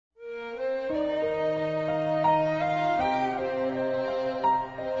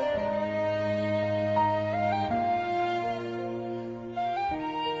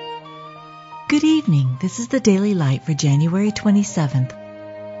Good evening. This is the Daily Light for January 27th.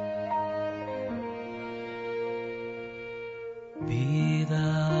 Be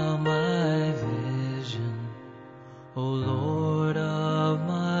thou my vision, O Lord of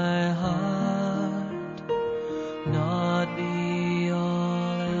my heart, not be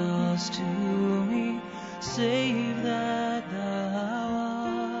all else to me, save that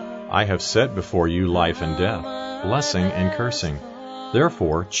thou art. I have set before you life and death, blessing and cursing.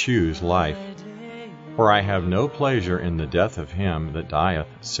 Therefore choose life. For I have no pleasure in the death of him that dieth,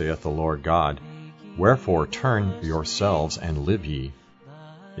 saith the Lord God. Wherefore turn yourselves and live ye.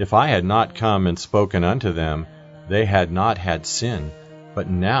 If I had not come and spoken unto them, they had not had sin, but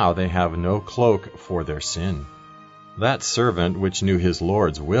now they have no cloak for their sin. That servant which knew his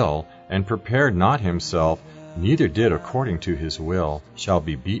Lord's will, and prepared not himself, neither did according to his will, shall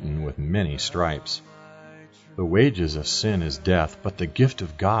be beaten with many stripes. The wages of sin is death, but the gift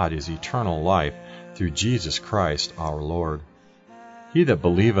of God is eternal life, through Jesus Christ our Lord. He that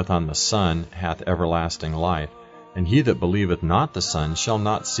believeth on the Son hath everlasting life, and he that believeth not the Son shall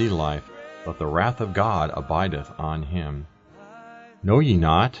not see life, but the wrath of God abideth on him. Know ye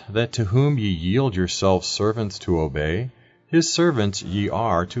not that to whom ye yield yourselves servants to obey, his servants ye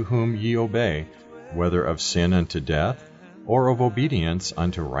are to whom ye obey, whether of sin unto death, or of obedience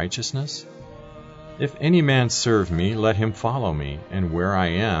unto righteousness? If any man serve me, let him follow me, and where I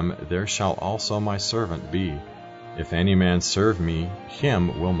am, there shall also my servant be. If any man serve me,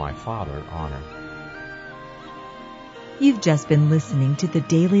 him will my Father honor. You've just been listening to the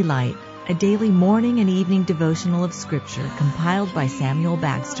Daily Light, a daily morning and evening devotional of Scripture compiled by Samuel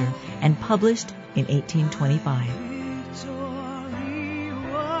Bagster and published in 1825.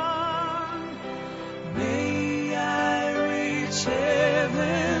 May I reach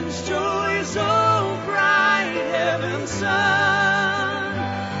heaven's joy so bright, heaven's sun,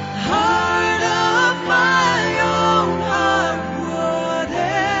 heart of my own heart,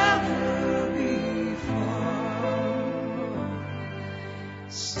 whatever befall,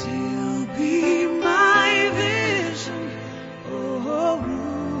 still be my vision, O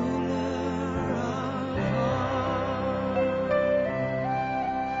ruler of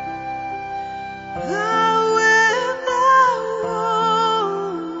all.